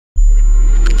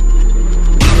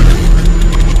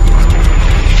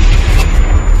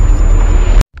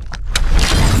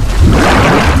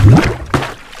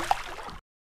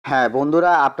হ্যাঁ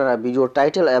বন্ধুরা, আপনারা ভিডিও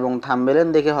টাইটেল এবং থাম্বনেল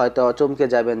দেখে হয়তো চমকে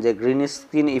যাবেন যে গ্রিন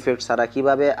স্ক্রিন ইফেক্ট ছাড়া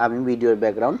কিভাবে আমি ভিডিওর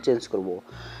ব্যাকগ্রাউন্ড চেঞ্জ করব।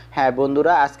 হ্যাঁ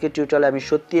বন্ধুরা, আজকে টিউটোরিয়ালে আমি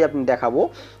সত্যিই আপনি দেখাবো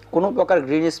কোনো প্রকার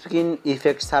গ্রিন স্ক্রিন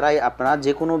ইফেক্ট ছাড়াই আপনারা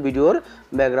যে কোনো ভিডিওর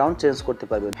ব্যাকগ্রাউন্ড চেঞ্জ করতে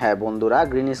পারবেন। হ্যাঁ বন্ধুরা,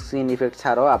 গ্রিন স্ক্রিন ইফেক্ট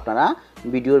ছাড়াও আপনারা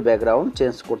ভিডিওর ব্যাকগ্রাউন্ড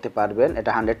চেঞ্জ করতে পারবেন।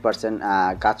 এটা 100%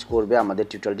 কাজ করবে। আমাদের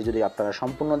টিউটোরিয়ালটি যদি আপনারা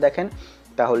সম্পূর্ণ দেখেন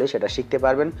তাহলে সেটা শিখতে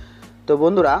পারবেন। তো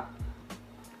বন্ধুরা,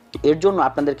 এর জন্য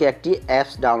আপনাদেরকে একটি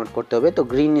অ্যাপস ডাউনলোড করতে হবে, তো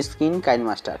গ্রিন স্ক্রিন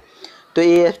কাইনমাস্টার। তো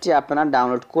এই অ্যাপসটি আপনারা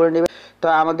ডাউনলোড করে নেবেন। তো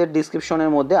আমাদের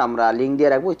ডিসক্রিপশনের মধ্যে আমরা লিঙ্ক দিয়ে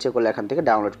রাখবো, ইচ্ছে করলে এখান থেকে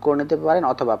ডাউনলোড করে নিতে পারেন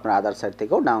অথবা আপনারা আদার সাইট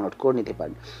থেকেও ডাউনলোড করে নিতে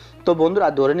পারেন। তো বন্ধুরা,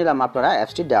 ধরে নিলাম আপনারা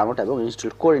অ্যাপসটি ডাউনলোড এবং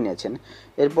ইনস্টল করে নিয়েছেন।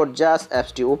 এরপর জাস্ট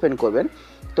অ্যাপসটি ওপেন করবেন।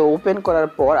 তো ওপেন করার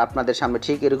পর আপনাদের সামনে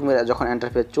ঠিক এরকম যখন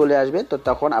ইন্টারফেস চলে আসবে, তো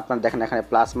তখন আপনারা দেখেন এখানে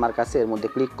প্লাস মার্ক আছে, এর মধ্যে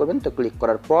ক্লিক করবেন। তো ক্লিক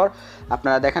করার পর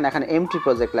আপনারা দেখেন এখানে এমটি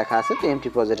প্রজেক্ট লেখা আছে, তো এমটি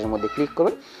প্রজেক্টের মধ্যে ক্লিক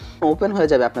করবেন, ওপেন হয়ে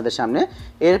যাবে আপনাদের সামনে।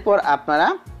 এরপর আপনারা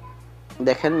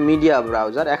দেখেন মিডিয়া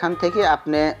ব্রাউজার, এখান থেকে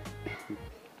আপনি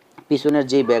পিছনের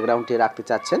যেই ব্যাকগ্রাউন্ডটি রাখতে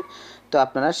চাচ্ছেন তো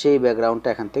আপনারা সেই ব্যাকগ্রাউন্ডটা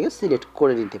এখান থেকে সিলেক্ট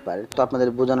করে নিতে পারেন। তো আপনাদের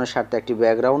বোঝানোর স্বার্থে একটি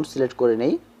ব্যাকগ্রাউন্ড সিলেক্ট করে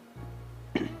নেই।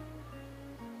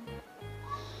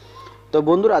 তো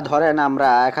বন্ধুরা, ধরেন আমরা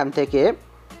এখান থেকে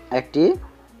একটি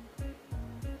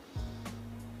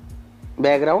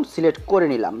ব্যাকগ্রাউন্ড সিলেক্ট করে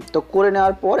নিলাম। তো করে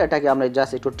নেওয়ার পর এটাকে আমরা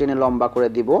জাস্ট একটু টেনে লম্বা করে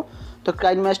দিব। তো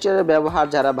কাইনমাস্টারের ব্যবহার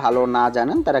যারা ভালো না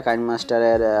জানেন তারা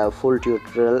কাইনমাস্টারের ফুল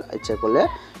টিউটোরিয়াল ইচ্ছে করলে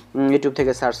ইউটিউব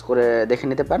থেকে সার্চ করে দেখে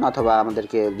নিতে পারেন, অথবা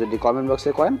আমাদেরকে যদি কমেন্ট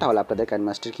বক্সে করেন তাহলে আপনাদের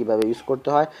কাইনমাস্টার কীভাবে ইউজ করতে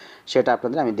হয় সেটা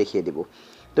আপনাদের আমি দেখিয়ে দিব।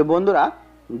 তো বন্ধুরা,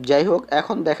 যাই হোক,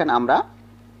 এখন দেখেন আমরা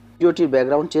ভিডিওটির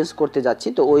ব্যাকগ্রাউন্ড চেঞ্জ করতে যাচ্ছি।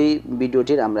 তো ওই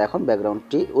ভিডিওটি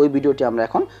আমরা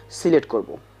এখন সিলেক্ট করব।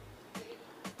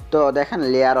 তো দেখেন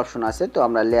লেয়ার অপশন আছে, তো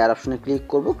আমরা লেয়ার অপশনে ক্লিক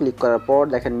করব। ক্লিক করার পর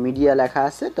দেখেন মিডিয়া লেখা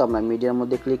আছে, তো আমরা মিডিয়ার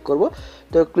মধ্যে ক্লিক করব।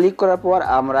 তো ক্লিক করার পর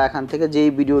আমরা এখান থেকে যেই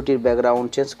ভিডিওটির ব্যাকগ্রাউন্ড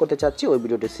চেঞ্জ করতে চাচ্ছি ওই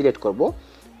ভিডিওটি সিলেক্ট করব।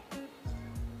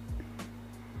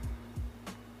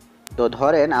 তো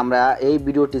ধরেন আমরা এই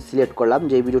ভিডিওটি সিলেক্ট করলাম,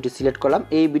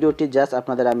 এই ভিডিওটি জাস্ট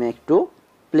আপনাদের আমি একটু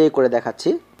প্লে করে দেখাচ্ছি।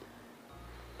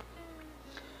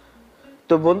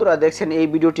 তো বন্ধুরা দেখছেন এই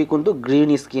ভিডিওটি কিন্তু গ্রিন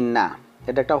স্ক্রিন না,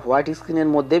 এটা একটা হোয়াইট স্ক্রিনের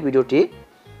মধ্যে ভিডিওটি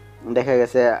দেখা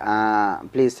গেছে।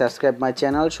 Please subscribe my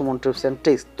channel Suman tips and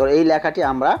tricks. তো এই লেখাটি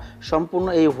আমরা সম্পূর্ণ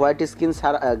এই হোয়াইট স্ক্রিন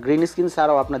ছাড়া, গ্রিন স্ক্রিন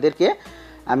ছাড়াও আপনাদেরকে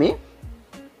আমি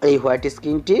এই হোয়াইট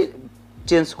স্ক্রিনটি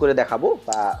চেঞ্জ করে দেখাবো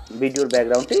বা ভিডিওর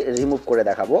ব্যাকগ্রাউন্ডটি রিমুভ করে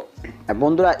দেখাবো।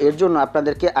 বন্ধুরা, এর জন্য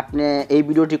আপনাদেরকে আপনি এই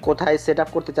ভিডিওটি কোথায় সেট আপ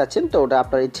করতে চাচ্ছেন তো ওটা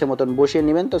আপনার ইচ্ছে মতন বসিয়ে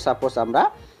নেবেন। তো সাপোজ আমরা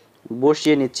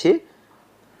বসিয়ে নিচ্ছি।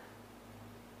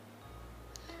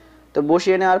 তো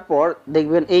বসিয়ে নেওয়ার পর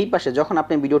দেখবেন এই পাশে যখন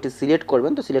আপনি ভিডিওটি সিলেক্ট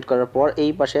করবেন, তো সিলেক্ট করার পর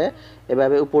এই পাশে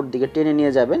এভাবে উপর দিকে টেনে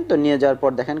নিয়ে যাবেন। তো নিয়ে যাওয়ার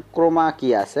পর দেখেন ক্রোমা কি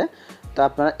আছে, তো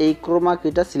আপনারা এই ক্রোমা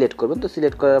কিটা সিলেক্ট করবেন। তো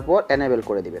সিলেক্ট করার পর এনেবল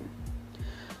করে দিবেন।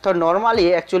 তো নর্মালি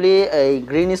অ্যাকচুয়ালি এই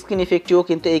গ্রিন স্ক্রিন ইফেক্টটিও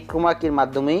কিন্তু এই ক্রোমা কির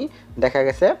মাধ্যমেই দেখা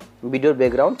গেছে ভিডিওর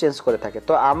ব্যাকগ্রাউন্ড চেঞ্জ করে থাকে।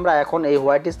 তো আমরা এখন এই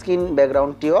হোয়াইট স্ক্রিন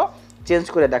ব্যাকগ্রাউন্ডটিও চেঞ্জ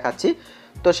করে দেখাচ্ছি।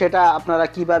 তো সেটা আপনারা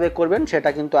কিভাবে করবেন সেটা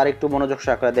কিন্তু আরেকটু মনোযোগ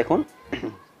সহকারে দেখুন।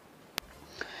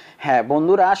 হ্যাঁ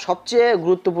বন্ধুরা, সবচেয়ে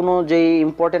গুরুত্বপূর্ণ যেই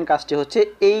ইম্পর্টেন্ট কাজটি হচ্ছে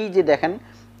এই যে দেখেন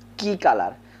কি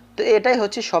কালার। তো এটাই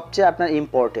হচ্ছে সবচেয়ে আপনার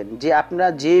ইম্পর্টেন্ট, যে আপনারা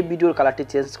যে ভিডিওর কালারটি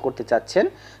চেঞ্জ করতে চাচ্ছেন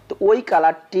তো ওই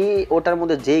কালারটি, ওটার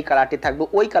মধ্যে যেই কালারটি থাকবে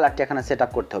ওই কালারটি এখানে সেট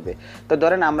আপ করতে হবে। তো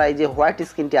ধরেন আমরা এই যে হোয়াইট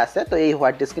স্ক্রিনটি আছে, তো এই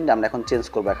হোয়াইট স্ক্রিনটি আমরা এখন চেঞ্জ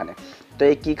করবো এখানে। তো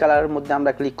এই কি কালারের মধ্যে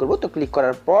আমরা ক্লিক করব। তো ক্লিক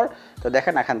করার পর তো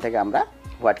দেখেন এখান থেকে আমরা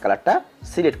হোয়াইট কালারটা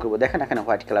সিলেক্ট করব। দেখেন এখানে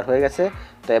হোয়াইট কালার হয়ে গেছে।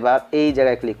 তো এবার এই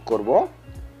জায়গায় ক্লিক করব।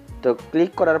 তো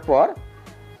ক্লিক করার পর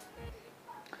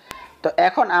তো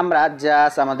এখন আমরা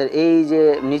জাস্ট আমাদের এই যে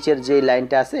নিচের যে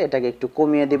লাইনটা আছে এটাকে একটু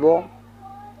কমিয়ে দিব,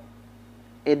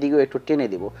 এদিকেও একটু টেনে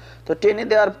দিব। তো টেনে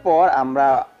দেওয়ার পর আমরা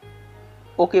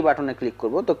ওকে বাটনে ক্লিক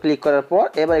করব। তো ক্লিক করার পর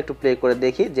এবার একটু প্লে করে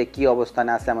দেখি যে কি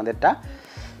অবস্থানে আছে আমাদেরটা।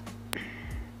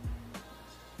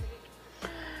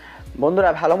 বন্ধুরা,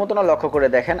 ভালো মতন লক্ষ্য করে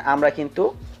দেখেন আমরা কিন্তু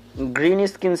গ্রিন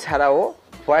স্ক্রিন ছাড়াও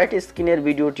হোয়াইট স্ক্রিনের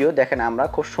ভিডিওটিও দেখেন আমরা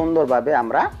খুব সুন্দরভাবে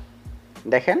আমরা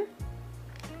দেখেন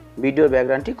ভিডিওর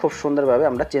ব্যাকগ্রাউন্ডটি খুব সুন্দরভাবে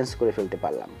আমরা চেঞ্জ করে ফেলতে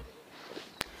পারলাম।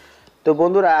 তো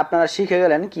বন্ধুরা, আপনারা শিখে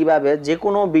গেলেন কিভাবে যে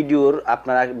কোনো ভিডিওর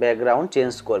আপনারা ব্যাকগ্রাউন্ড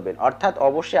চেঞ্জ করবেন। অর্থাৎ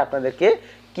অবশ্যই আপনাদেরকে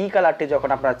কি কালারটি যখন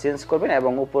আপনারা চেঞ্জ করবেন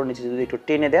এবং উপর নিচে যদি একটু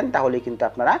টেনে দেন তাহলে কিন্তু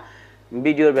আপনারা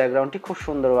ভিডিওর ব্যাকগ্রাউন্ডটি খুব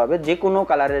সুন্দরভাবে যে কোনো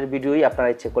কালারের ভিডিওই আপনারা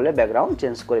ইচ্ছে করলে ব্যাকগ্রাউন্ড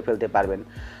চেঞ্জ করে ফেলতে পারবেন।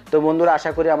 তো বন্ধুরা,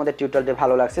 আশা করি আমাদের টিউটোরিয়ালটি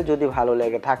ভালো লাগছে। যদি ভালো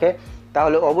লেগে থাকে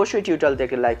তাহলে অবশ্যই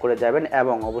টিউটোরিয়ালটিকে লাইক করে যাবেন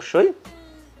এবং অবশ্যই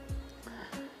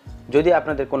যদি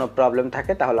আপনাদের কোনো প্রবলেম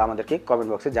থাকে তাহলে আমাদেরকে কমেন্ট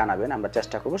বক্সে জানাবেন, আমরা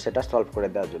চেষ্টা করব সেটা সলভ করে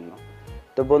দেওয়ার জন্য।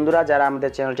 তো বন্ধুরা, যারা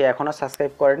আমাদের চ্যানেলটি এখনও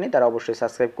সাবস্ক্রাইব করেনি তারা অবশ্যই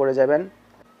সাবস্ক্রাইব করে যাবেন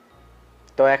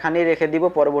তো এখানেই রেখে দিব,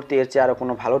 পরবর্তী এর চেয়ে আরও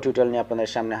কোনো ভালো টিউটোরিয়াল নিয়ে আপনাদের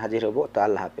সামনে হাজির হব। তো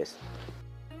আল্লাহ হাফেজ।